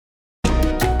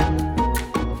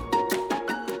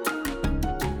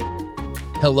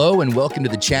Hello and welcome to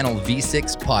the Channel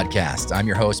V6 podcast. I'm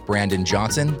your host, Brandon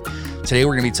Johnson. Today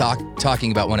we're going to be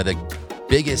talking about one of the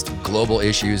biggest global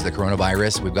issues, the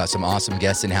coronavirus. We've got some awesome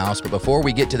guests in-house, but before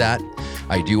we get to that,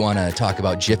 I do want to talk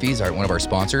about Jiffy's, one of our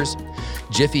sponsors.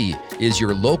 Jiffy is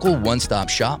your local one-stop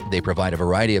shop. They provide a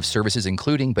variety of services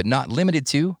including, but not limited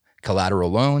to, collateral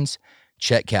loans,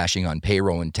 check cashing on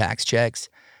payroll and tax checks,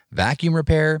 vacuum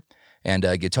repair, and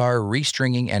guitar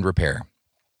restringing and repair.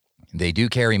 They do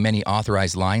carry many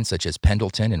authorized lines such as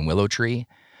Pendleton and Willow Tree.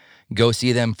 Go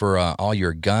see them for all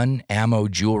your gun, ammo,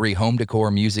 jewelry, home decor,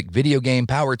 music, video game,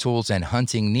 power tools, and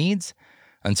hunting needs.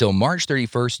 Until March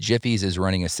 31st, Jiffy's is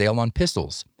running a sale on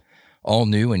pistols. All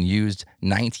new and used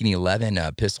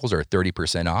 1911 pistols are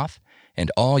 30% off,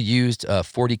 and all used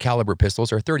 .40 caliber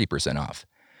pistols are 30% off.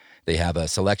 They have a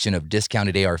selection of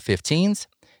discounted AR-15s.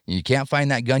 You can't find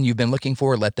that gun you've been looking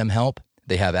for, let them help.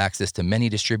 They have access to many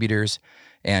distributors,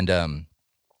 and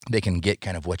they can get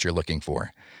kind of what you're looking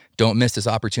for. Don't miss this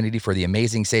opportunity for the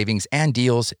amazing savings and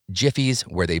deals. Jiffy's,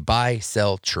 where they buy,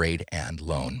 sell, trade, and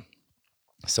loan.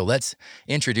 So let's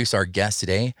introduce our guest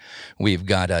today. We've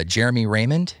got Jeremy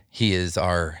Raymond. He is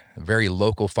our very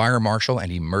local fire marshal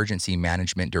and emergency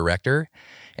management director.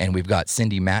 And we've got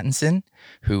Cindy Mattinson,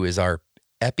 who is our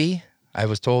EPI. I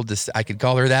was told this, I could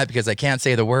call her that because I can't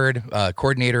say the word,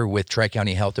 coordinator with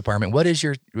Tri-County Health Department. What is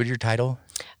your title?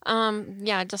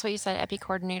 Yeah, just what you said, EPI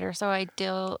coordinator. So I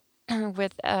deal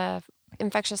with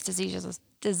infectious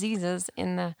diseases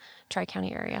in the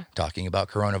Tri-County area. Talking about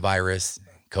coronavirus,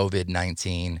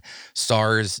 COVID-19,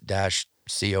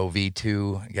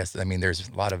 SARS-CoV-2. I guess, there's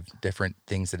a lot of different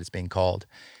things that it's being called.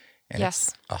 And yes.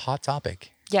 It's a hot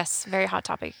topic. Yes, very hot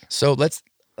topic. So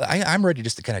I'm ready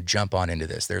just to kind of jump on into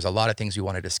this. There's a lot of things we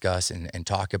want to discuss and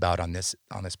talk about on this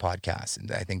podcast.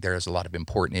 And I think there's a lot of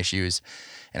important issues.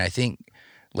 And I think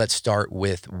let's start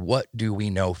with, what do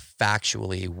we know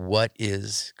factually? What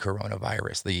is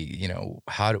coronavirus?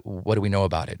 What do we know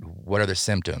about it? What are the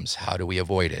symptoms? How do we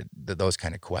avoid it? Those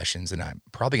kind of questions. And I'm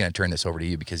probably going to turn this over to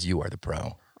you because you are the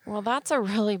pro. Well, that's a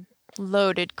really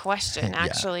loaded question,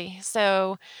 actually. Yeah.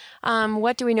 So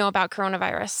what do we know about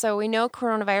coronavirus? So we know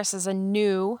coronavirus is a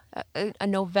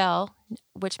novel,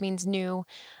 which means new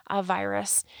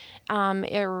virus.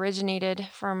 It originated,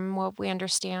 from what we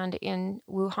understand, in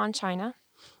Wuhan, China,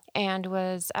 and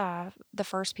was the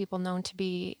first people known to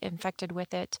be infected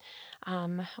with it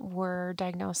were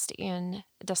diagnosed in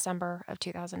December of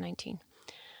 2019.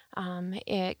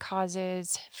 It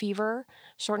causes fever,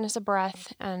 shortness of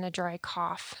breath, and a dry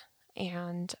cough.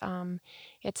 And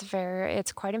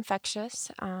it's quite infectious.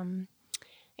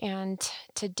 And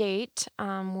to date,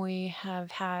 we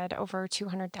have had over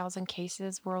 200,000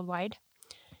 cases worldwide.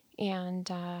 And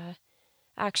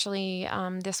actually,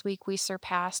 this week we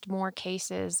surpassed more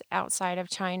cases outside of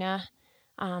China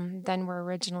than were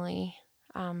originally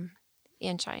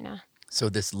in China. So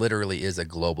this literally is a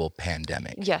global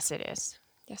pandemic. Yes, it is.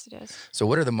 Yes, it is. So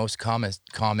what are the most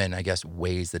common, I guess,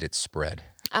 ways that it's spread?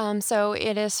 So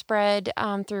it is spread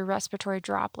through respiratory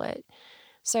droplet.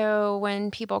 So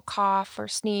when people cough or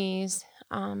sneeze,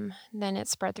 then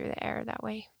it's spread through the air that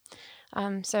way.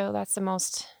 So that's the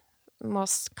most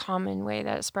common way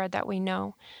that it's spread that we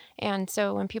know. And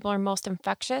so when people are most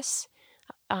infectious,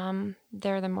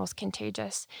 they're the most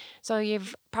contagious. So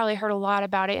you've probably heard a lot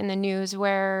about it in the news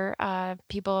where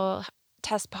people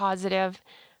test positive,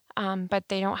 but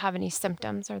they don't have any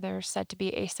symptoms, or they're said to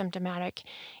be asymptomatic.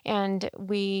 And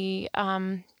we,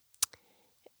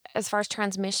 as far as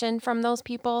transmission from those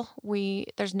people,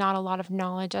 there's not a lot of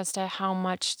knowledge as to how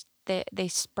much they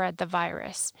spread the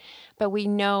virus. But we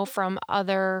know from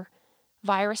other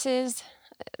viruses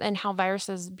and how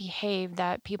viruses behave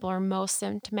that people are most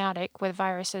symptomatic with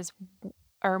viruses,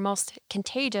 or most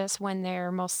contagious when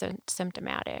they're most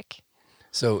symptomatic.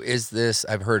 So is this,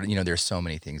 I've heard, there's so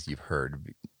many things you've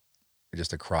heard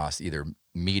just across either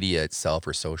media itself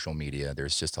or social media.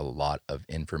 There's just a lot of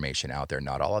information out there,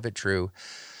 not all of it true.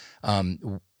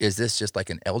 Is this just like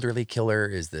an elderly killer?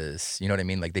 Is this, you know what I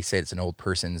mean? Like they say it's an old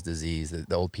person's disease.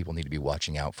 The old people need to be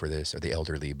watching out for this, or the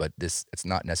elderly, but it's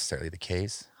not necessarily the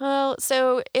case. Well,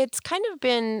 so it's kind of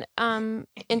been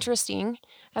interesting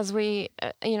as we,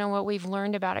 what we've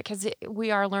learned about it, because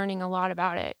we are learning a lot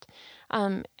about it.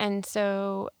 And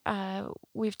so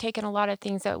we've taken a lot of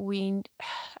things that we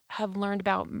have learned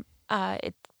about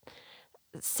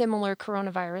similar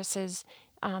coronaviruses,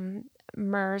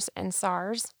 MERS and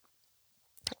SARS,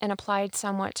 and applied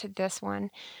somewhat to this one.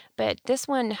 But this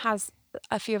one has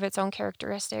a few of its own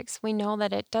characteristics. We know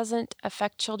that it doesn't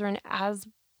affect children as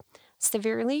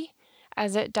severely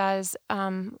as it does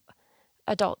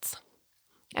adults.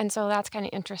 And so that's kind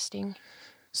of interesting.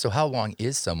 So how long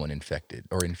is someone infected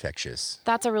or infectious?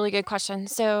 That's a really good question.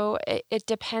 So it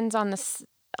depends on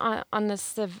on the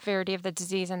severity of the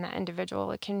disease in that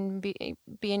individual. It can be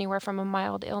anywhere from a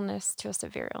mild illness to a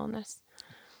severe illness.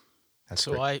 That's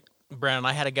So great. Brandon,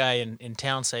 I had a guy in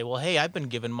town say, well, hey, I've been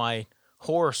giving my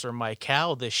horse or my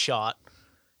cow this shot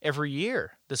every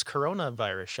year, this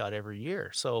coronavirus shot every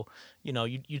year. So,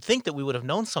 you'd think that we would have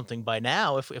known something by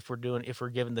now if we're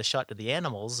giving the shot to the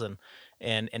animals and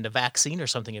a vaccine or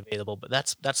something available. But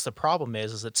that's the problem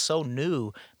is it's so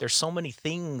new. There's so many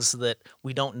things that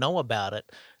we don't know about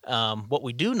it. What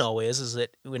we do know is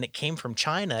that when it came from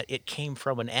China, it came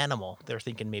from an animal. They're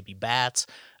thinking maybe bats.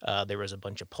 There was a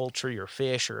bunch of poultry or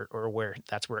fish, or where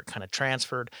that's where it kind of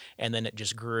transferred, and then it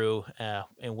just grew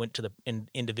and went to the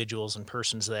individuals and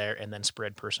persons there, and then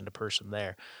spread person to person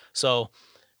there. So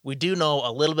we do know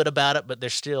a little bit about it, but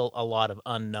there's still a lot of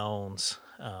unknowns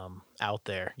out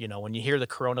there. When you hear the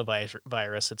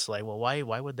coronavirus, it's like, well,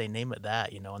 why would they name it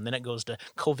that? And then it goes to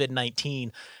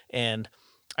COVID-19, and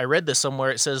I read this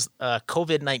somewhere. It says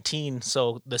COVID-19.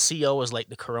 So the CO is like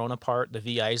the corona part, the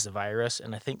VI is the virus,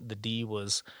 and I think the D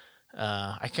was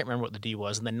I can't remember what the D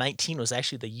was, and then 19 was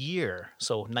actually the year.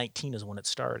 So 19 is when it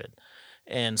started,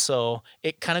 and so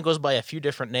it kind of goes by a few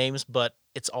different names, but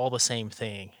it's all the same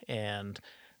thing. And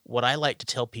what I like to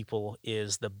tell people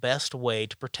is the best way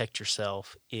to protect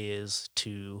yourself is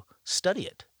to study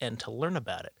it and to learn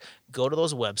about it. Go to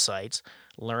those websites,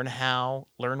 learn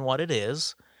what it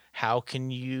is. How can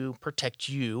you protect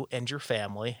you and your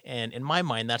family? And in my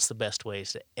mind, that's the best way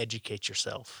is to educate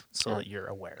yourself so that you're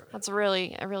aware of it. That's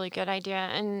really a really good idea.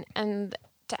 And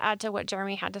to add to what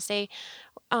Jeremy had to say,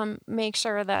 make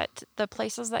sure that the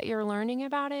places that you're learning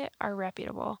about it are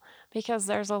reputable, because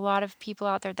there's a lot of people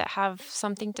out there that have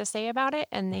something to say about it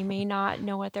and they may not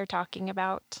know what they're talking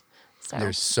about. So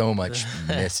There's so much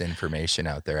misinformation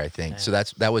out there, I think. So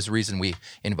that was the reason we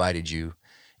invited you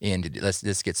in. Let's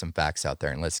just get some facts out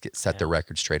there and let's set the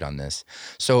record straight on this.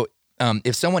 So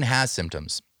if someone has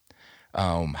symptoms,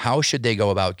 how should they go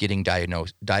about getting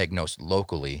diagnosed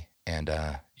locally? And,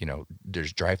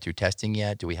 there's drive-through testing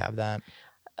yet? Do we have that?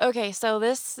 Okay, so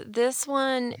this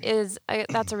one is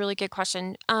that's a really good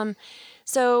question.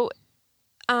 So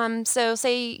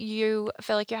say you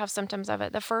feel like you have symptoms of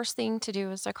it. The first thing to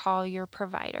do is to call your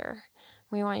provider.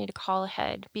 We want you to call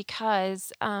ahead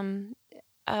because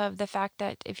of the fact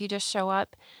that if you just show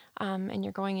up and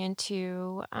you're going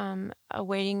into a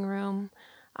waiting room,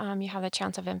 you have the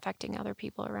chance of infecting other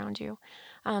people around you.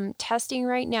 Testing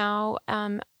right now,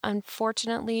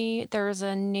 unfortunately, there's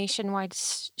a nationwide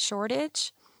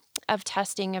shortage of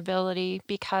testing ability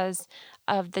because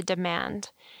of the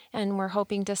demand, and we're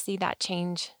hoping to see that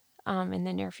change in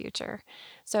the near future.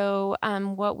 So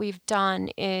what we've done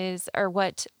is, or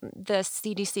what the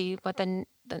CDC,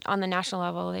 on the national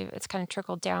level, it's kind of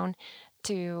trickled down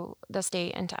to the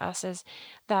state and to us, is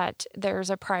that there's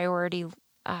a priority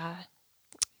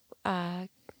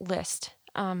list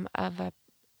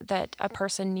that a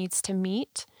person needs to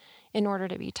meet in order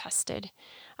to be tested.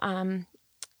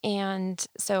 And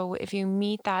so if you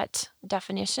meet that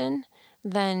definition,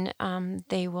 then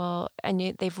they will,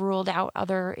 and they've ruled out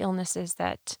other illnesses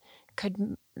that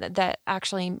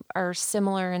actually are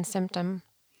similar in symptom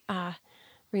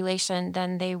relation,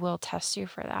 then they will test you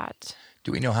for that.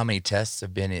 Do we know how many tests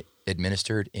have been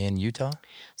administered in Utah?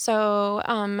 So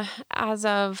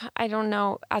I don't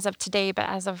know as of today, but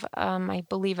as of I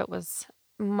believe it was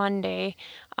Monday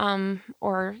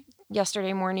or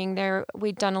yesterday morning,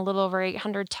 we'd done a little over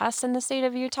 800 tests in the state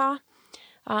of Utah,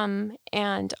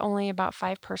 and only about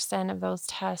 5% of those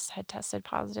tests had tested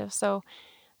positive. So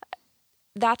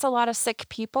that's a lot of sick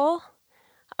people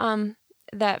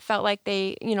that felt like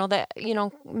they,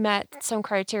 met some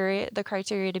criteria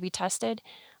to be tested,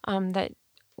 that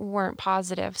weren't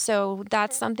positive. So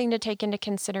that's something to take into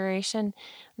consideration,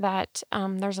 that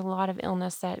there's a lot of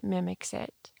illness that mimics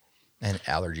it. And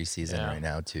allergy season right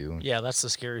now too. Yeah, that's the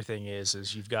scary thing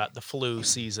is you've got the flu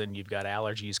season, you've got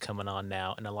allergies coming on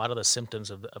now, and a lot of the symptoms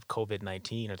of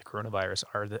COVID-19 or the coronavirus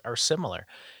are similar.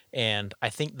 And I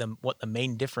think what the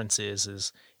main difference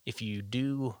is if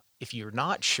you're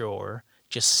not sure,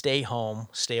 just stay home,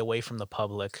 stay away from the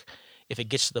public. If it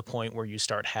gets to the point where you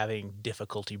start having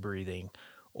difficulty breathing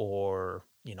or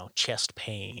chest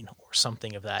pain or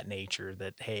something of that nature,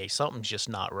 that, hey, something's just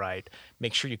not right,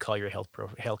 make sure you call your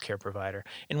healthcare provider.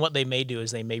 And what they may do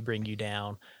is they may bring you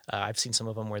down. I've seen some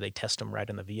of them where they test them right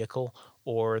in the vehicle,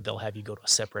 or they'll have you go to a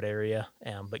separate area,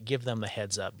 but give them the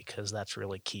heads up because that's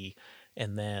really key.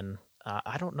 And then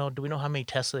I don't know. Do we know how many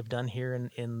tests they've done here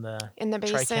in the In the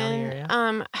Tri-County Basin,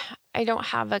 area? I don't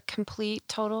have a complete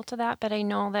total to that, but I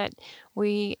know that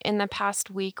we, in the past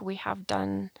week, we have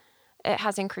done, it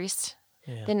has increased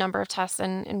Yeah. the number of tests,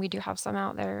 and we do have some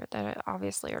out there that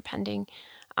obviously are pending.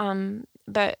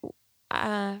 But,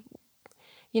 uh,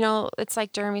 it's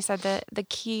like Jeremy said, the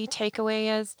key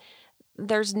takeaway is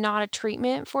there's not a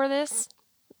treatment for this.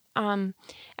 And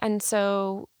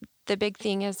so the big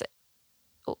thing is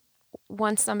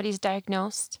once somebody's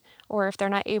diagnosed, or if they're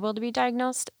not able to be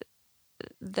diagnosed,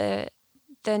 then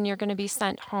you're going to be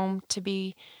sent home to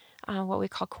be what we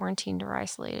call quarantined or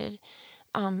isolated.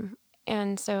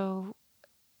 And so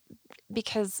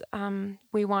because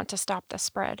we want to stop the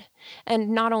spread, and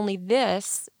not only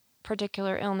this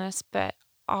particular illness, but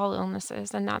all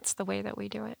illnesses, and that's the way that we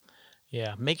do it.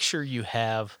 Yeah, make sure you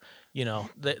have,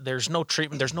 there's no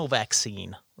treatment, there's no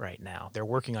vaccine right now. They're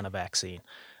working on a vaccine.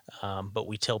 But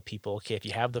we tell people, okay, if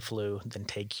you have the flu, then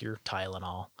take your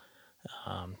Tylenol,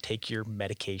 take your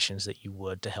medications that you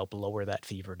would to help lower that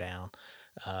fever down.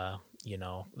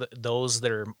 Those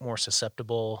that are more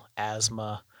susceptible,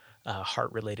 asthma,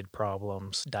 heart-related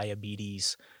problems,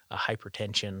 diabetes,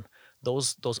 hypertension,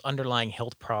 those underlying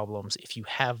health problems, if you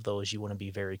have those, you want to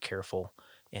be very careful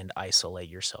and isolate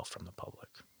yourself from the public.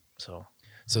 So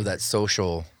that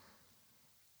social,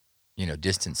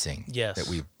 distancing yes, that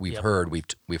we've Yep. heard,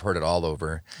 we've heard it all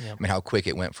over. Yep. I mean, how quick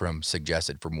it went from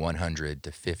suggested from 100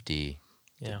 to 50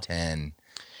 Yeah. to 10.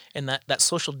 And that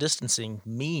social distancing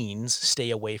means stay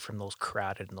away from those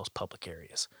crowded and those public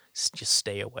areas. Just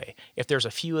stay away. If there's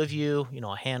a few of you,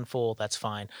 a handful, that's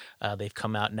fine. They've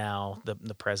come out now,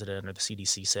 the president or the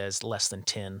CDC says less than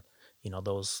 10.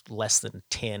 Those less than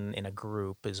 10 in a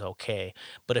group is okay.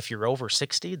 But if you're over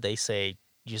 60, they say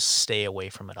just stay away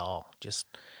from it all.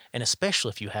 And especially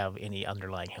if you have any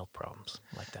underlying health problems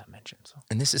like that mentioned. So.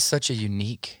 And this is such a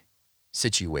unique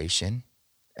situation.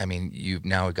 I mean, you've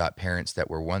now got parents that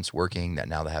were once working that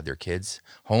now they have their kids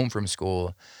home from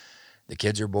school. The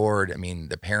kids are bored. I mean,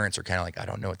 the parents are kind of like, I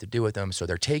don't know what to do with them. So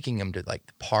they're taking them to like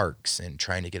the parks and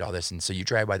trying to get all this. And so you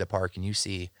drive by the park and you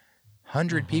see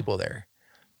 100 people there.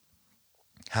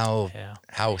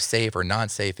 How safe or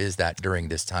non-safe is that during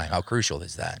this time? How crucial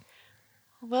is that?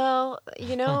 Well,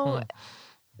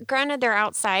 granted they're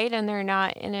outside and they're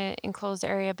not in an enclosed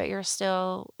area, but you're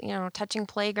still, touching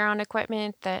playground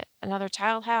equipment that another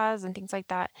child has and things like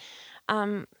that.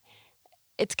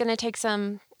 It's going to take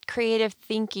some creative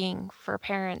thinking for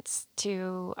parents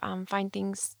to find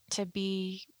things to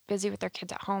be busy with their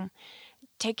kids at home.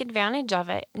 Take advantage of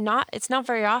it. It's not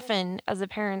very often as a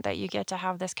parent that you get to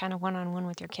have this kind of one-on-one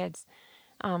with your kids.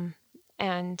 And,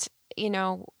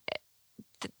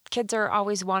 the kids are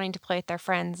always wanting to play with their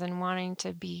friends and wanting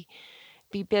to be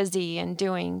busy and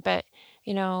doing, but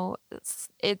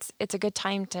it's a good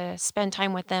time to spend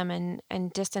time with them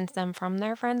and distance them from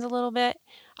their friends a little bit,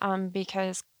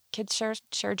 because kids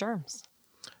share germs.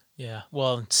 Yeah.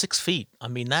 Well, 6 feet. I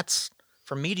mean, that's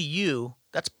from me to you.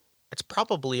 It's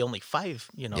probably only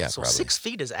 5. Yeah, so probably. 6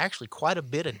 feet is actually quite a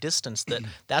bit of distance.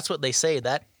 That's what they say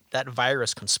that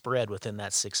virus can spread within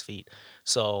that 6 feet.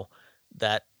 So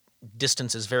that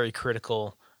distance is very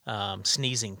critical.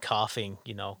 Sneezing, coughing,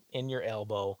 in your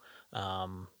elbow.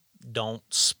 Don't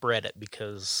spread it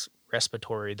because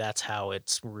respiratory, that's how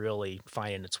it's really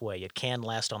finding its way. It can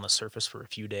last on the surface for a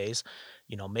few days.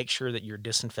 Make sure that you're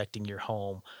disinfecting your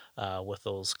home with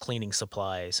those cleaning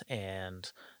supplies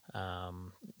and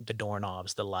the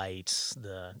doorknobs, the lights,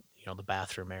 the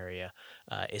bathroom area,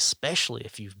 especially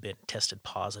if you've been tested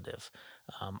positive.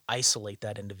 Isolate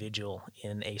that individual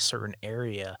in a certain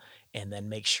area and then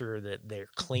make sure that they're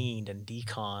cleaned and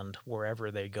deconned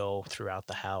wherever they go throughout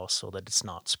the house so that it's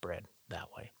not spread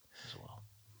that way as well.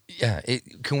 Yeah.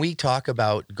 Can we talk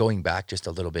about going back just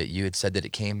a little bit? You had said that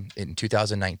it came in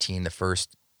 2019. The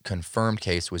first confirmed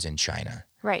case was in China.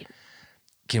 Right.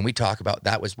 Can we talk about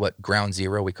that? Was what ground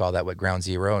zero? We call that ground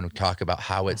zero, and we talk about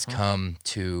how it's come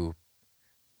to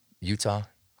Utah.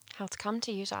 How it's come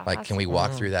to Utah. Like, can we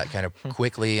walk through that kind of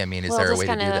quickly? I mean, is well, there a just way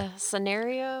to do kind that? of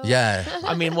scenario? Yeah.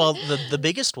 I mean, well, the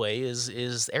biggest way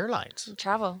is airlines.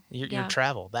 Travel. Your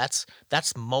travel. That's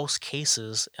most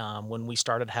cases. When we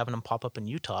started having them pop up in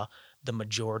Utah, the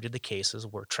majority of the cases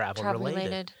were travel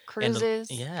related.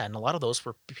 Cruises. And a lot of those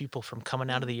were people from coming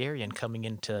out of the area and coming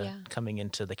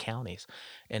into the counties.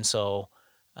 And so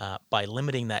by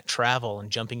limiting that travel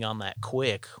and jumping on that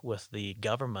quick with the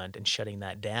government and shutting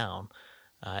that down,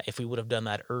 if we would have done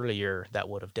that earlier, that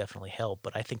would have definitely helped.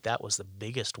 But I think that was the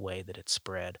biggest way that it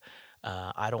spread.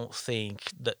 I don't think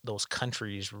that those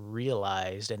countries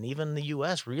realized, and even the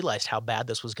U.S. realized how bad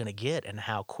this was going to get and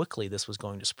how quickly this was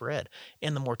going to spread.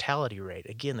 And the mortality rate,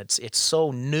 again, it's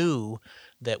so new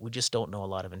that we just don't know a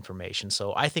lot of information.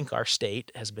 So I think our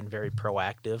state has been very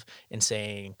proactive in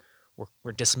saying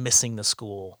we're dismissing the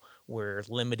school, we're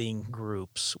limiting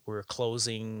groups, we're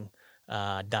closing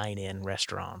dine-in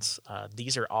restaurants.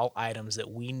 These are all items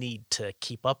that we need to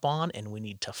keep up on and we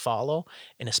need to follow.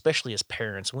 And especially as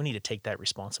parents, we need to take that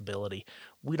responsibility.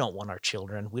 We don't want our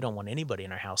children, we don't want anybody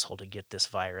in our household to get this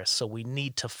virus. So we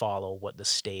need to follow what the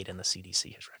state and the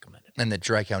CDC has recommended. And the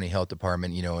Tri-County Health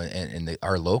Department, and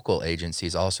our local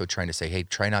agencies also trying to say, hey,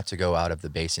 try not to go out of the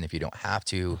basin if you don't have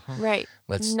to. Right.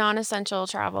 Let's Non-essential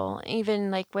travel,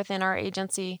 even like within our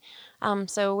agency.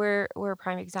 So we're a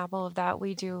prime example of that.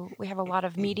 We have a lot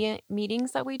of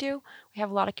meetings that we do. We have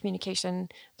a lot of communication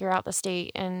throughout the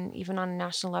state and even on a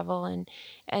national level,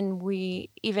 and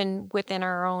we even within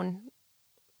our own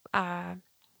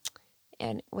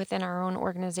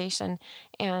organization.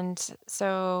 And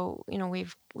so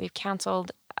we've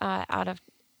canceled out of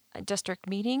district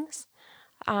meetings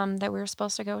that we were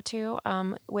supposed to go to.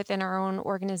 Within our own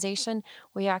organization,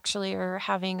 we actually are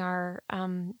having our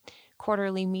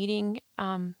quarterly meeting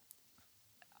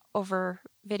over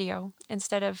video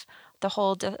instead of the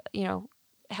whole,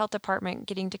 health department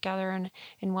getting together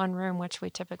in one room, which we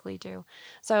typically do.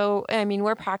 So, I mean,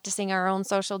 we're practicing our own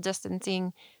social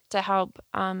distancing to help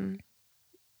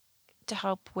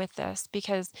with this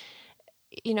because,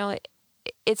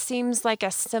 it seems like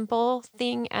a simple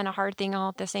thing and a hard thing all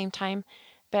at the same time.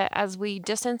 But as we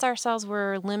distance ourselves,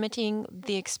 we're limiting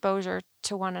the exposure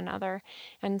to one another.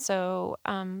 And so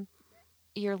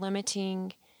you're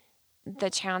limiting the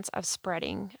chance of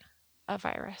spreading a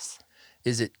virus.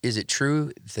 Is it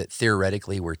true that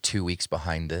theoretically we're 2 weeks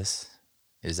behind this?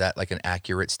 Is that like an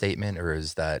accurate statement, or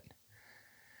is that?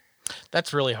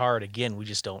 That's really hard. Again, we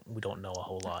don't know a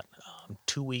whole lot.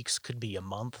 2 weeks could be a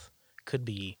month, could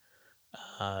be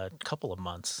a couple of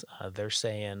months. They're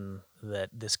saying that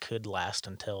this could last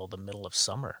until the middle of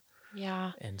summer.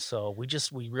 Yeah. And so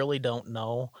we really don't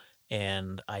know.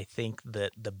 And I think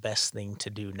that the best thing to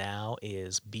do now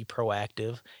is be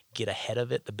proactive, get ahead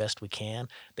of it the best we can.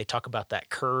 They talk about that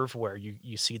curve where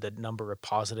you see the number of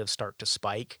positives start to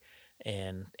spike,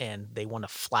 and they want to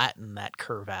flatten that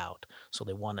curve out. So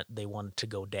they want it to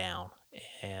go down.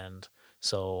 And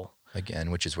so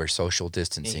Again, which is where social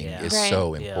distancing is Right.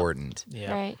 so Yeah. important.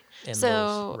 yeah, Right. in So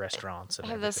those restaurants and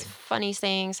I have this everything. funny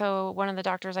saying. So one of the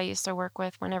doctors I used to work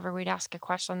with, whenever we'd ask a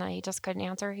question that he just couldn't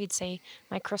answer, he'd say,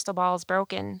 "My crystal ball is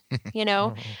broken,"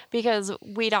 because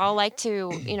we'd all like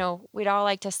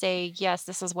to say, yes,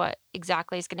 this is what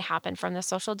exactly is going to happen from the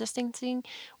social distancing.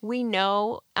 We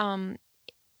know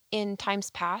in times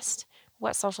past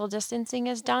what social distancing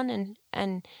has done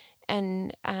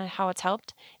and how it's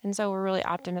helped. And so we're really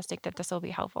optimistic that this will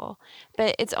be helpful.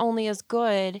 But it's only as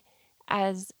good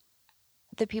as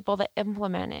the people that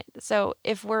implement it. So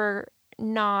if we're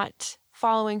not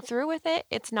following through with it,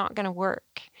 it's not going to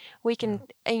work. We can,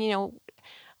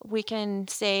 we can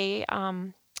say,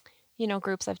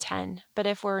 groups of 10, but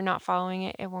if we're not following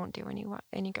it, it won't do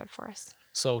any good for us.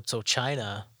 So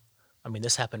China, I mean,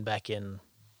 this happened back in,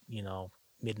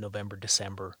 mid-November,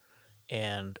 December,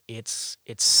 and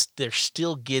they're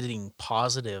still getting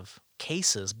positive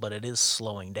cases, but it is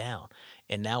slowing down.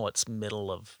 And now it's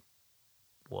middle of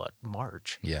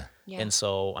March. Yeah. Yeah. And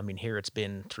so, I mean, here it's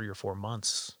been 3 or 4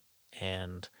 months.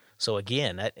 And so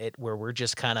again, where we're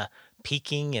just kind of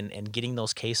peaking and getting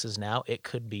those cases now, it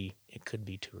could be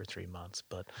 2 or 3 months.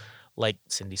 But like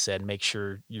Cindy said, make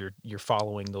sure you're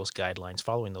following those guidelines,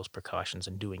 following those precautions,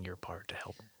 and doing your part to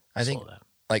help I think, slow that.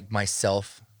 like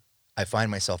myself, I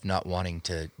find myself not wanting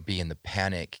to be in the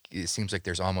panic. It seems like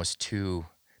there's almost two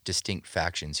distinct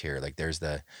factions here. Like there's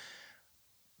the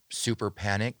super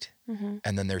panicked,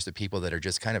 and then there's the people that are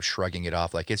just kind of shrugging it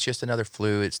off like it's just another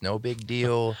flu, it's no big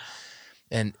deal.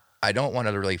 And I don't want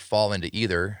to really fall into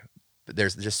either, but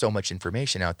there's just so much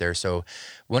information out there. So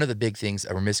one of the big things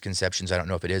or misconceptions, I don't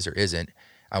know if it is or isn't,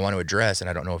 I want to address, and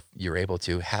I don't know if you're able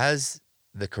to, has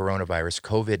the coronavirus,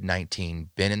 COVID-19,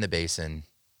 been in the basin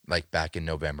like back in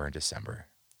November and December?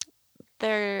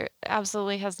 There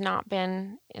absolutely has not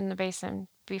been in the basin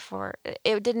before.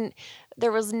 It didn't.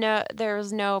 There was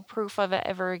no proof of it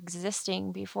ever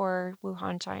existing before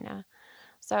Wuhan, China.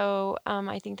 So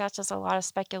I think that's just a lot of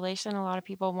speculation. A lot of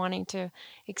people wanting to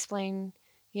explain,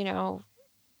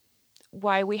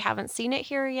 why we haven't seen it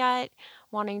here yet,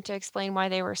 wanting to explain why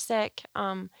they were sick.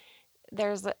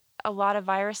 There's a lot of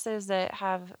viruses that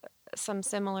have some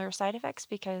similar side effects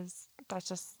because that's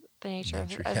just the nature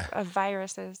Yeah. of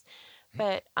viruses.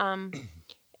 But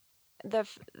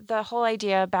the whole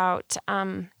idea about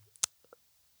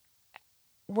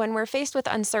when we're faced with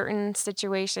uncertain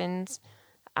situations,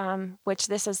 which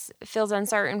feels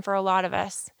uncertain for a lot of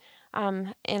us,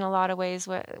 in a lot of ways,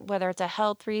 whether it's a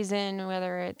health reason,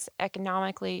 whether it's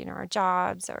economically, our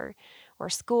jobs or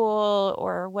school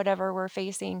or whatever we're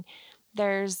facing,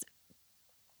 there's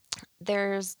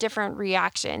different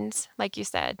reactions. Like you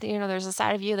said, there's a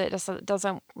side of you that just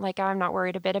doesn't, like, I'm not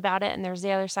worried a bit about it, and there's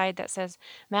the other side that says,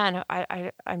 man,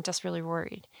 I'm just really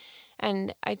worried.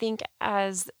 And I think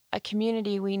as a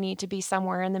community, we need to be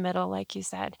somewhere in the middle, like you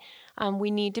said. We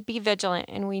need to be vigilant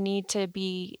and we need to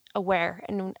be aware.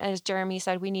 And as Jeremy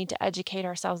said, we need to educate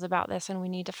ourselves about this, and we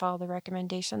need to follow the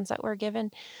recommendations that we're given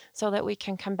so that we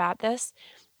can combat this,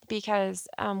 because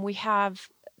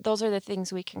those are the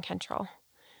things we can control.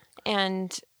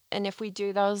 And if we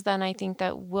do those, then I think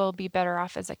that we'll be better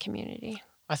off as a community.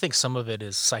 I think some of it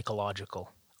is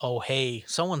psychological. Oh, hey,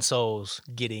 so and so's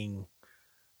getting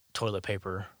toilet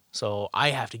paper, so I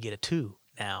have to get it too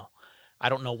now. I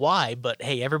don't know why, but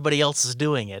hey, everybody else is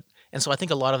doing it. And so I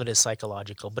think a lot of it is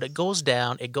psychological, but it goes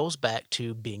back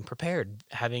to being prepared,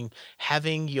 having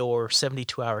your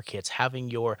 72-hour kits, having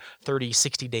your 30,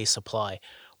 60-day supply.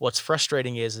 What's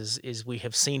frustrating is we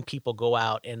have seen people go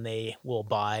out and they will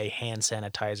buy hand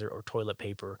sanitizer or toilet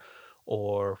paper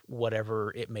or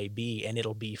whatever it may be, and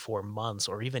it'll be for months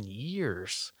or even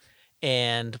years.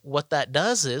 And what that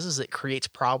does is it creates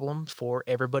problems for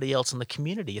everybody else in the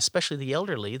community, especially the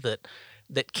elderly that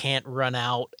can't run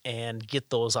out and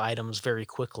get those items very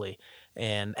quickly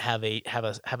and have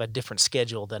a different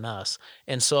schedule than us.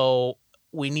 And so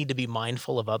we need to be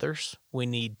mindful of others. We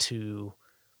need to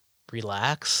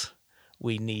relax.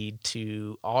 We need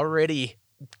to already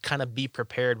kind of be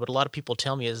prepared. What a lot of people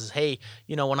tell me is, hey,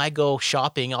 when I go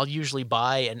shopping, I'll usually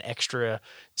buy an extra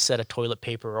set of toilet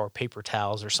paper or paper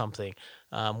towels or something.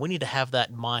 We need to have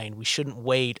that in mind. We shouldn't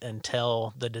wait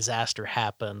until the disaster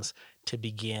happens to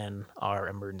begin our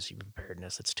emergency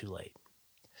preparedness. It's too late.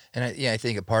 And I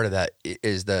think a part of that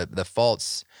is the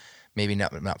false, maybe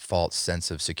not false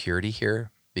sense of security here,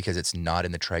 because it's not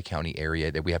in the Tri-County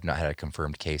area, that we have not had a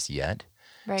confirmed case yet.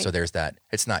 Right. So there's that.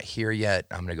 It's not here yet.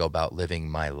 I'm going to go about living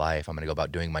my life. I'm going to go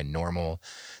about doing my normal,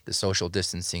 the social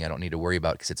distancing I don't need to worry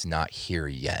about because it's not here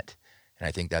yet. And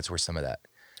I think that's where some of that.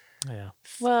 Yeah.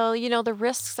 Well, the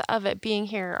risks of it being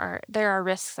here there are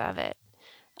risks of it.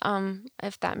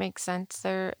 If that makes sense.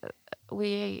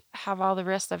 We have all the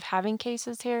risks of having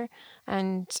cases here,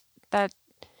 and that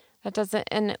doesn't,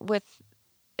 and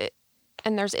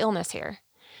there's illness here.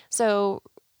 So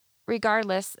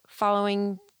regardless,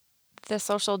 following the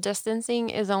social distancing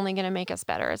is only going to make us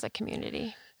better as a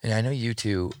community. And I know you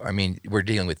two, we're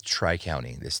dealing with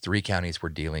Tri-County. There's 3 counties we're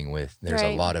dealing with. There's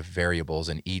Right. a lot of variables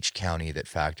in each county that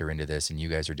factor into this, and you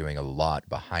guys are doing a lot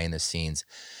behind the scenes.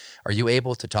 Are you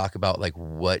able to talk about like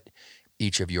what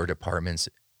each of your departments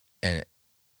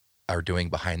are doing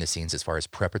behind the scenes as far as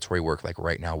preparatory work? Like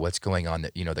right now, what's going on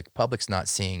that, the public's not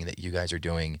seeing that you guys are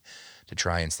doing to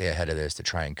try and stay ahead of this, to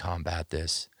try and combat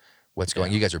this? What's going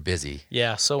on? You guys are busy.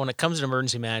 Yeah. So when it comes to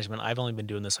emergency management, I've only been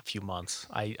doing this a few months.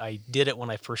 I did it when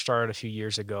I first started a few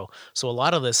years ago. So a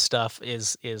lot of this stuff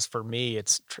is for me,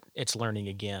 it's learning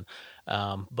again.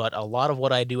 But a lot of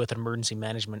what I do with emergency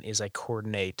management is I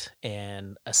coordinate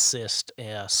and assist,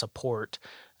 support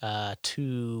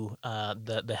to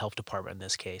the health department in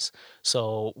this case.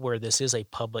 So where this is a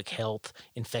public health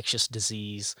infectious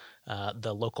disease,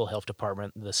 the local health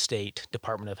department, the state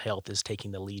Department of Health is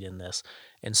taking the lead in this.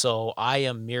 And so I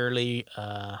am merely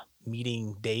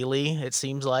meeting daily, it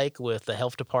seems like, with the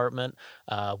health department,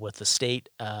 with the state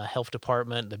health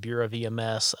department, the Bureau of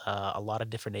EMS, a lot of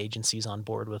different agencies on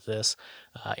board with this,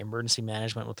 emergency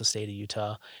management with the state of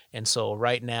Utah. And so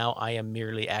right now I am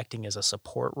merely acting as a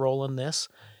support role in this.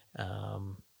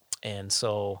 And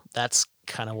so that's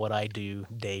kind of what I do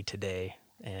day to day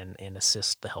and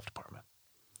assist the health department.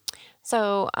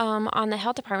 So on the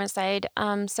health department side,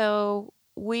 so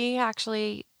we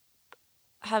actually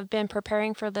have been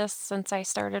preparing for this since I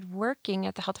started working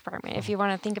at the health department, if you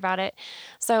want to think about it.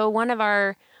 So one of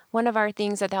our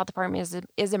things at the health department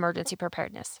is emergency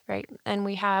preparedness, right? And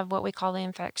we have what we call the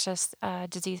infectious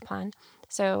disease plan.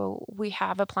 So we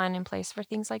have a plan in place for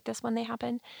things like this when they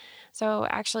happen. So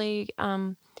actually,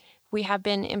 we have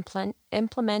been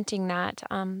implementing that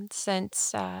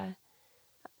since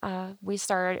we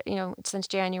started, since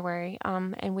January,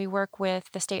 and we work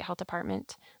with the state health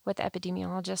department, with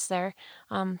epidemiologists there.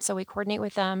 So we coordinate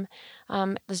with them.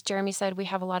 As Jeremy said, we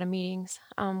have a lot of meetings.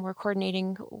 We're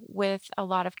coordinating with a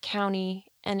lot of county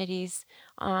entities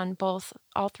on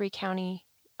all 3 county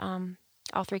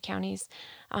all 3 counties.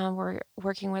 We're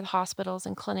working with hospitals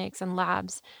and clinics and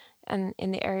labs and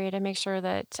in the area to make sure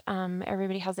that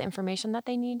everybody has the information that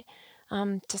they need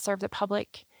to serve the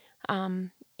public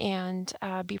and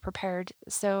be prepared.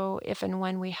 So if and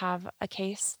when we have a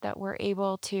case, that we're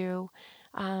able to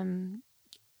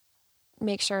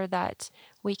make sure that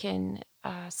we can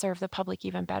serve the public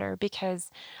even better, because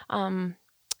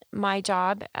my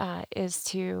job is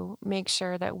to make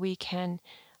sure that we can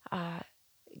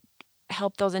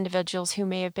help those individuals who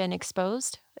may have been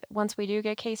exposed once we do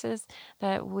get cases,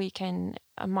 that we can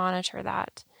monitor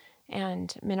that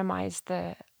and minimize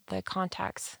the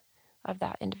contacts of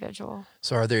that individual.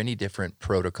 So are there any different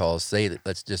protocols? Say that,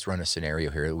 let's just run a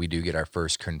scenario here. We do get our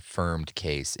first confirmed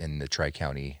case in the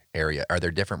Tri-County area. Are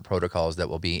there different protocols that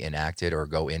will be enacted or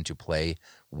go into play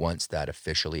once that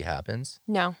officially happens?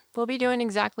 No, we'll be doing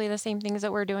exactly the same things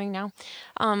that we're doing now.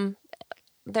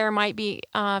 There might be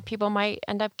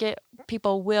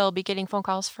people will be getting phone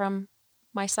calls from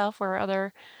myself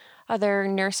or other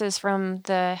nurses from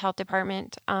the health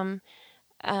department,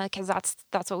 because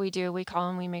that's what we do. We call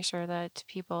them. We make sure that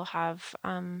people have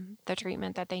the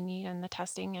treatment that they need and the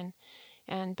testing,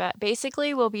 but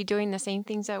basically we'll be doing the same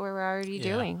things that we're already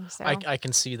doing. So I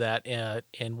can see that.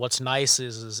 And what's nice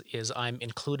is I'm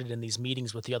included in these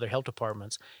meetings with the other health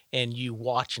departments, and you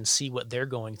watch and see what they're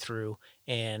going through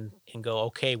and go,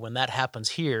 okay, when that happens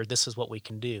here, this is what we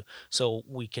can do. So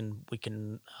we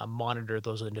can monitor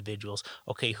those individuals.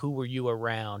 Okay, who were you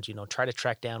around? Try to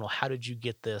track down, well, how did you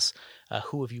get this?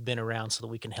 Who have you been around, so that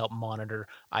we can help monitor,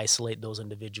 isolate those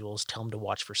individuals, tell them to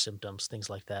watch for symptoms, things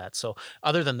like that. So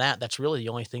other than that, that's really the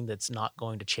only thing that's not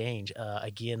going to change.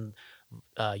 Again,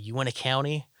 Uintah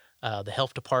County, the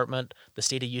health department, the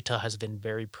state of Utah has been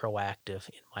very proactive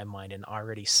in my mind in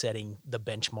already setting the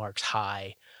benchmarks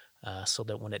high, so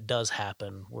that when it does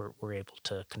happen, we're able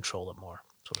to control it more,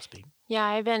 so to speak. yeah,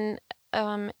 I've been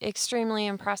extremely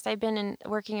impressed. I've been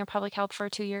working in public health for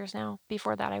 2 years now.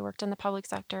 Before that, I worked in the public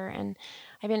sector, and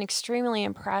I've been extremely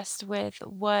impressed with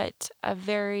what a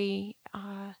very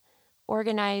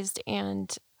organized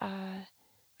and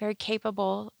very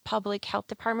capable public health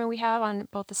department we have on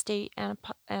both the state and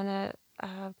a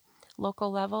local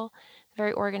level.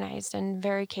 Very organized and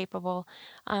very capable.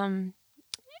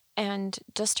 And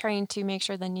just trying to make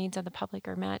sure the needs of the public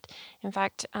are met. In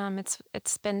fact,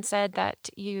 it's been said that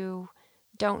you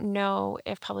don't know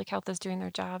if public health is doing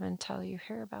their job until you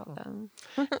hear about them.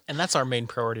 And that's our main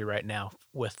priority right now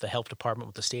with the health department,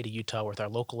 with the state of Utah, with our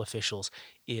local officials,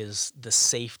 is the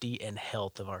safety and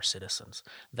health of our citizens.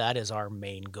 That is our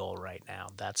main goal right now.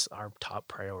 That's our top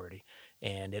priority,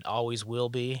 and it always will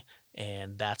be.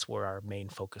 And that's where our main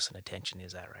focus and attention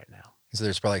is at right now. So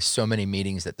there's probably so many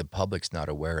meetings that the public's not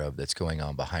aware of that's going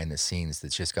on behind the scenes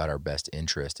that's just got our best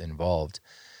interest involved.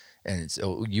 And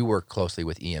so you work closely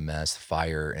with EMS,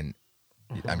 fire, and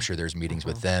I'm sure there's meetings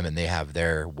with them, and they have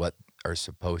what are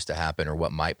supposed to happen or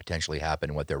what might potentially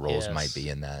happen and what their roles might be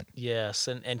in that. Yes,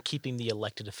 and keeping the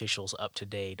elected officials up to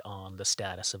date on the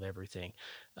status of everything.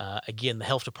 Again, the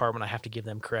health department, I have to give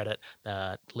them credit.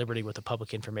 Liberty with the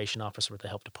public information officer with the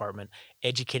health department,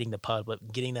 educating the public,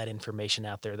 getting that information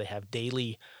out there. They have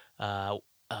daily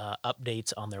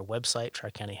updates on their website,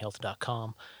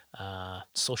 tricountyhealth.com,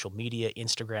 social media,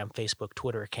 Instagram, Facebook,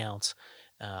 Twitter accounts.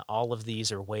 All of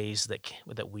these are ways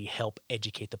that we help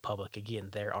educate the public. Again,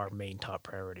 they're our main top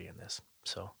priority in this.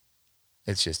 So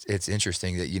it's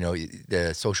interesting that,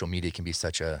 the social media can be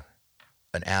such an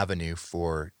avenue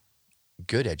for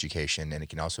good education, and it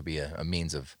can also be a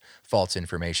means of false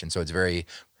information. So it's very,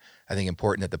 I think,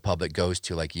 important that the public goes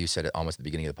to, like you said almost at the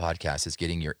beginning of the podcast, is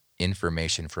getting your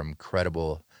information from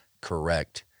credible,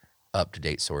 correct,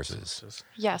 up-to-date sources.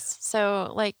 Yes.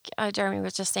 So like Jeremy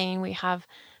was just saying, we have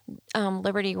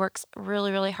Liberty works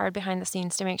really, really hard behind the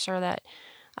scenes to make sure that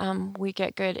we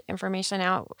get good information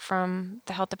out from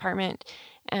the health department.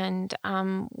 And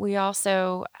we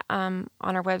also, on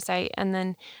our website, and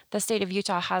then the state of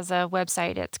Utah has a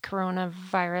website. It's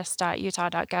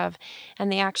coronavirus.utah.gov.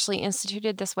 And they actually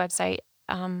instituted this website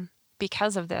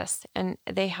because of this. And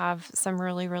they have some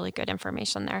really, really good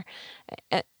information there.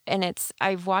 And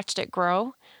I've watched it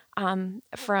grow.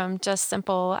 From just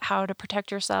simple how to protect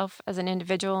yourself as an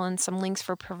individual and some links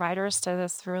for providers to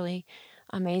this really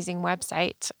amazing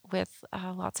website with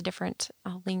lots of different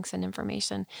links and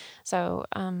information. So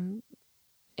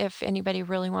if anybody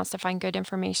really wants to find good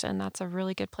information, that's a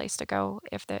really good place to go,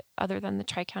 other than the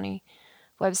Tri-County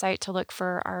website, to look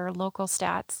for our local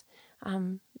stats.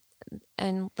 And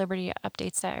Liberty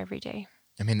updates that every day.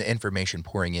 I mean, the information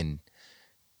pouring in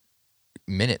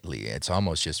minutely, it's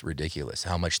almost just ridiculous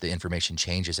how much the information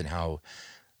changes and how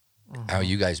how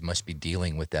you guys must be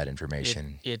dealing with that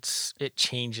information. It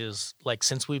changes. Like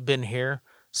since we've been here,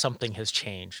 something has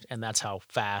changed, and that's how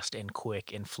fast and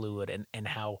quick and fluid and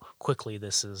how quickly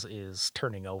this is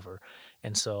turning over.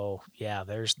 And so yeah,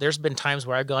 there's been times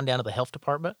where I've gone down to the health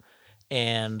department,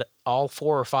 and all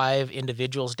 4 or 5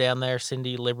 individuals down there,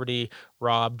 Cindy, Liberty,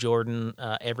 Rob, Jordan,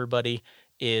 everybody,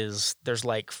 there's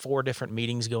like 4 different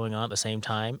meetings going on at the same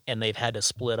time, and they've had to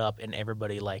split up and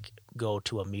everybody like go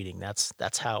to a meeting.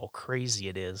 That's how crazy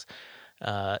it is.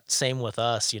 Same with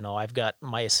us, I've got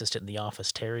my assistant in the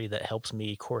office, Terry, that helps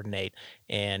me coordinate,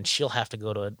 and she'll have to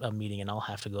go to a meeting and I'll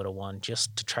have to go to one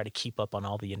just to try to keep up on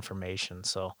all the information.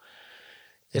 So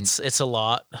it's a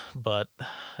lot, but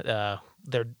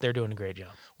they're doing a great job.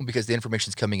 Well, because the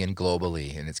information's coming in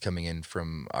globally, and it's coming in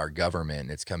from our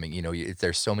government. It's coming,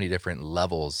 there's so many different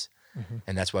levels,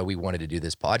 and that's why we wanted to do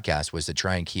this podcast, was to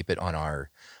try and keep it on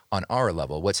our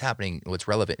level. What's happening, what's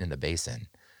relevant in the basin.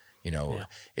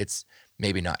 It's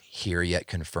maybe not here yet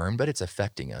confirmed, but it's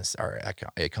affecting us, our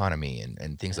economy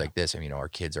and things like this. I mean, our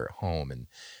kids are at home, and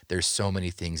there's so many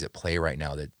things at play right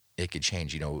now that it could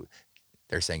change.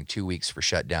 They're saying 2 weeks for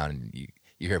shutdown, and you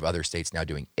hear of other states now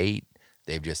doing 8.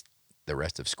 They've just, the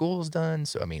rest of school's done.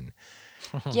 So, I mean.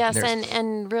 Yes,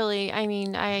 and really, I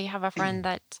mean, I have a friend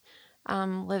that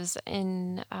lives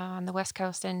on the West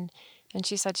Coast, and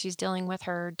she said she's dealing with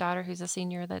her daughter who's a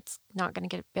senior that's not going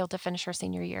to be able to finish her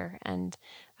senior year, and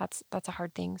that's a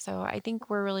hard thing. So I think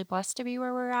we're really blessed to be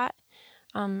where we're at,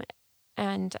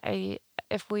 and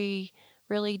if we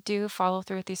really do follow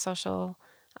through with these social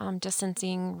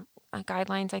distancing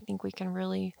guidelines, I think we can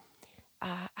really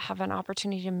have an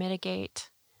opportunity to mitigate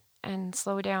and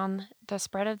slow down the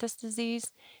spread of this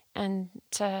disease, and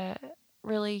to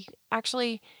really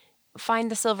actually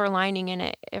find the silver lining in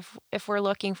it. If we're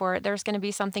looking for it, there's going to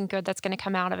be something good that's going to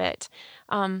come out of it.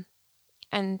 And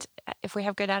if we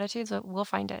have good attitudes, we'll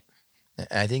find it.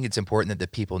 I think it's important that the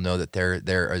people know that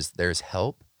there's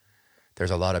help.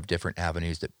 There's a lot of different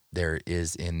avenues that there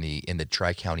is in the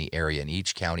Tri-County area, and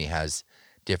each county has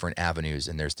different avenues,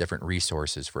 and there's different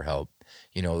resources for help.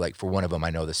 Like for one of them,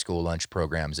 I know the school lunch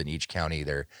programs in each county,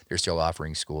 they're still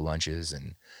offering school lunches,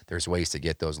 and there's ways to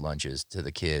get those lunches to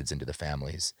the kids and to the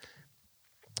families.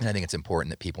 And I think it's important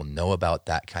that people know about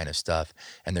that kind of stuff,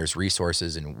 and there's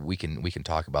resources, and we can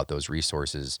talk about those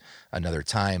resources another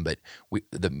time. But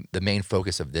the main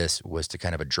focus of this was to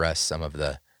kind of address some of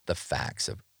the facts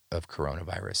of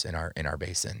coronavirus in our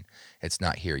basin. It's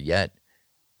not here yet.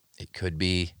 It could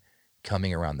be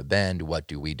coming around the bend. What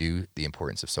do we do? The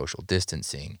importance of social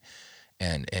distancing,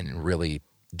 and really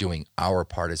doing our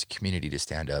part as a community to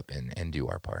stand up and do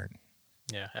our part.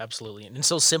 Yeah, absolutely. And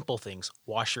so simple things: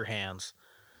 wash your hands,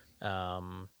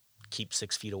 keep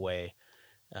 6 feet away.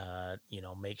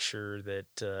 Make sure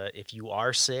that if you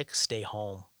are sick, stay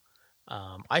home.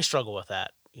 I struggle with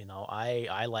that.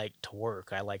 I like to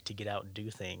work. I like to get out and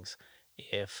do things.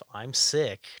 If I'm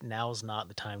sick, now's not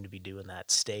the time to be doing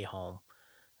that. Stay home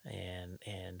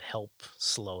and help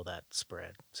slow that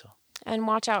spread. So. And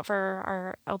watch out for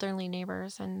our elderly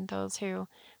neighbors and those who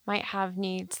might have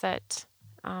needs that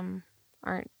aren't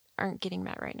getting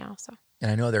met right now. So. And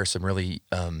I know there are some really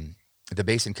the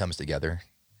basin comes together.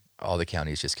 All the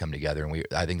counties just come together, and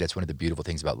I think that's one of the beautiful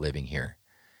things about living here.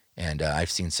 And I've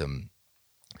seen some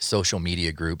social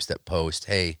media groups that post,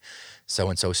 hey,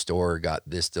 so-and-so store got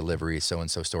this delivery,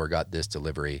 so-and-so store got this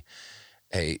delivery.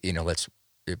 Hey,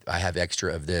 if I have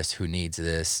extra of this, who needs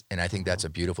this? And I think that's a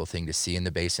beautiful thing to see in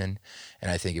the basin. And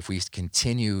I think if we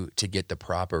continue to get the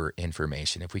proper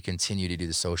information, if we continue to do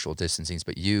the social distancing,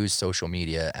 but use social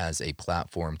media as a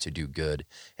platform to do good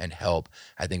and help,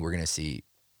 I think we're going to see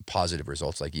positive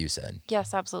results, like you said.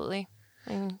 Yes, absolutely.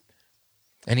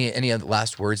 Any other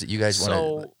last words that you guys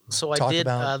want to talk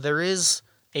about? There is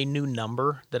a new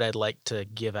number that I'd like to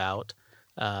give out.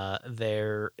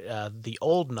 The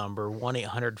old number,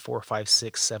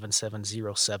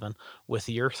 1-800-456-7707, with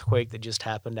the earthquake that just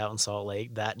happened out in Salt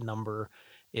Lake, that number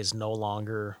is no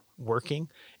longer working.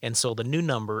 And so the new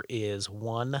number is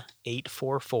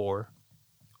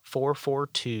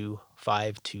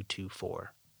 1-844-442-5224.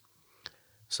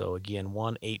 So again,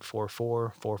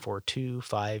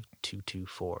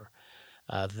 1-844-442-5224.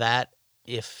 That,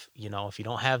 if you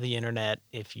don't have the internet,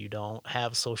 if you don't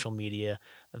have social media,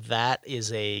 that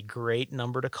is a great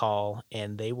number to call,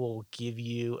 and they will give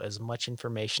you as much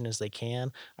information as they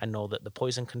can. I know that the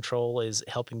Poison Control is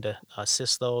helping to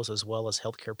assist those, as well as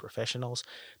healthcare professionals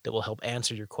that will help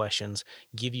answer your questions,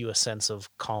 give you a sense of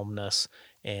calmness,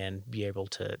 and be able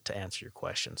to answer your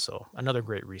questions. So another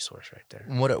great resource right there.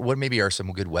 What maybe are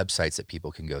some good websites that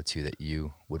people can go to that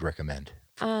you would recommend?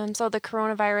 So the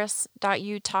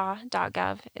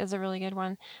coronavirus.utah.gov is a really good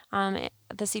one. The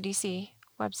CDC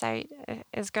website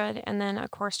is good. And then,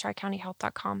 of course,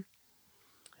 tricountyhealth.com.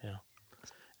 Yeah.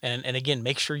 And again,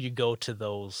 make sure you go to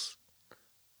those,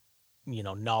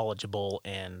 knowledgeable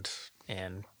and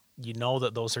you know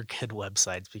that those are good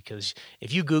websites, because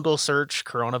if you Google search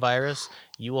coronavirus,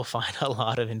 you will find a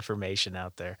lot of information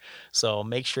out there. So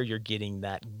make sure you're getting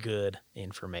that good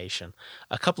information.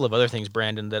 A couple of other things,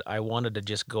 Brandon, that I wanted to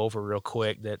just go over real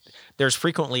quick, that there's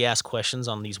frequently asked questions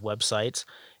on these websites.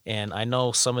 And I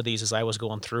know some of these, as I was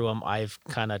going through them, I've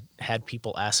kind of had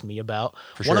people ask me about.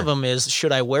 One of them is,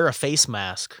 should I wear a face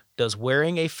mask? Does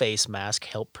wearing a face mask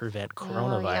help prevent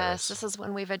coronavirus? Oh, yes. This is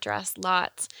one we've addressed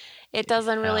lots. It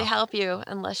doesn't really help you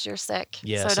unless you're sick.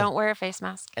 Yes. So don't wear a face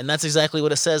mask. And that's exactly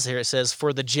what it says here. It says,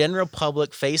 for the general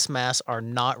public, face masks are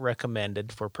not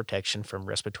recommended for protection from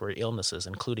respiratory illnesses,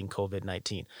 including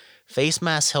COVID-19. Face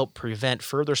masks help prevent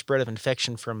further spread of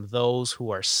infection from those who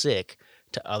are sick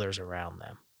to others around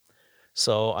them.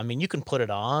 So, I mean, you can put it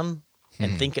on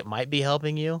and think it might be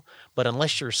helping you, but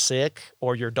unless you're sick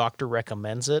or your doctor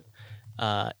recommends it,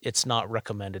 it's not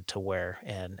recommended to wear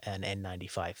an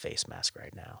N95 face mask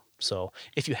right now. So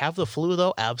if you have the flu,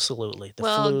 though, absolutely.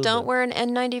 Don't wear an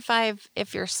N95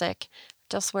 if you're sick.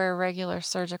 Just wear a regular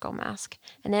surgical mask.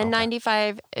 An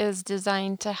N95 is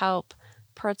designed to help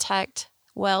protect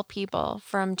well people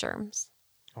from germs.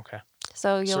 Okay.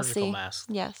 So you'll surgical see. Mask.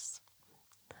 Yes.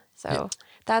 So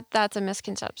that's a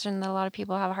misconception that a lot of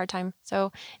people have a hard time.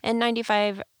 So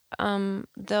N95,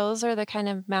 those are the kind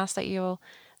of masks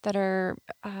that are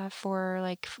for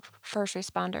like first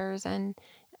responders and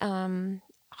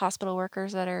hospital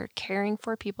workers that are caring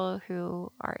for people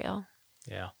who are ill.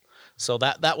 Yeah. So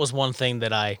that was one thing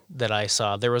that I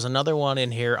saw. There was another one in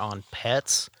here on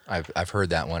pets. I've heard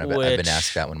that one. I've been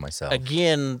asked that one myself.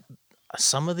 Again,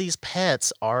 some of these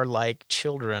pets are like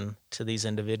children to these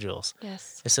individuals.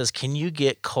 Yes. It says, can you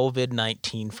get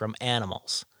COVID-19 from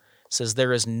animals? It says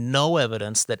there is no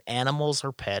evidence that animals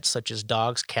or pets, such as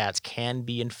dogs, cats, can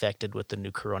be infected with the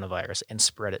new coronavirus and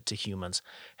spread it to humans.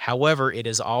 However, it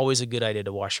is always a good idea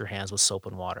to wash your hands with soap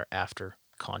and water after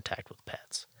contact with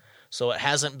pets. So it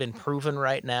hasn't been proven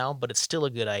right now, but it's still a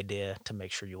good idea to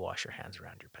make sure you wash your hands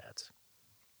around your pets.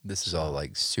 This is all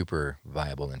like super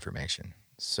viable information.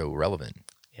 So relevant.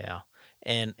 Yeah.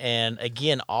 And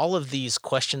again, all of these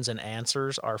questions and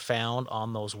answers are found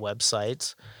on those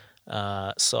websites.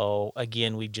 So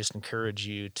again, we just encourage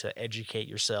you to educate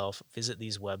yourself, visit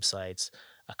these websites,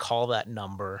 call that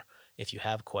number if you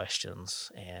have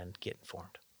questions, and get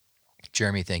informed.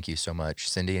 Jeremy, thank you so much.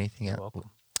 Cindy, anything else? You're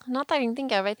welcome. Not that I can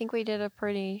think of. I think we did a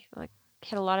pretty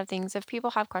hit a lot of things. If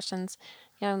people have questions,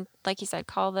 like you said,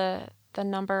 call the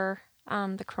number,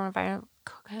 the coronavirus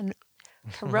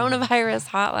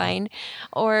hotline,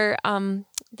 or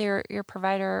your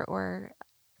provider, or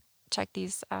check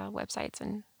these websites.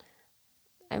 And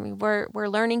I mean, we're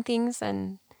learning things,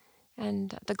 and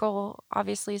the goal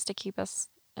obviously is to keep us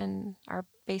and our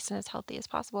basin as healthy as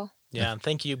possible. Yeah, and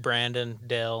thank you, Brandon,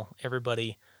 Dale,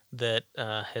 everybody that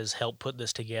has helped put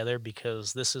this together,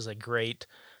 because this is a great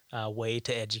way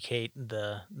to educate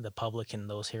the public and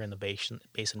those here in the basin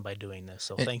by doing this.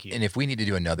 So thank you. And if we need to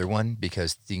do another one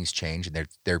because things change, and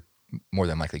they're more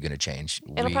than likely going to change.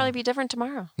 It'll probably be different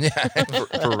tomorrow. Yeah,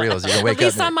 for real. You're gonna wake At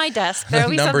least on my desk, there'll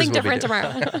be something different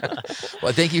tomorrow.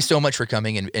 Well, thank you so much for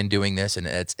coming and doing this, and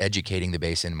it's educating the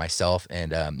basin, myself.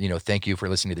 And, thank you for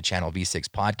listening to the Channel V6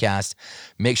 podcast.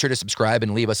 Make sure to subscribe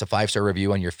and leave us a 5-star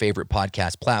review on your favorite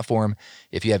podcast platform.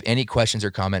 If you have any questions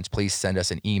or comments, please send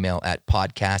us an email at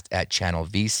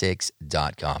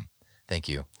podcast@channelv6.com. Thank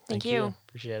you. Thank you.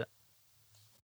 Appreciate it.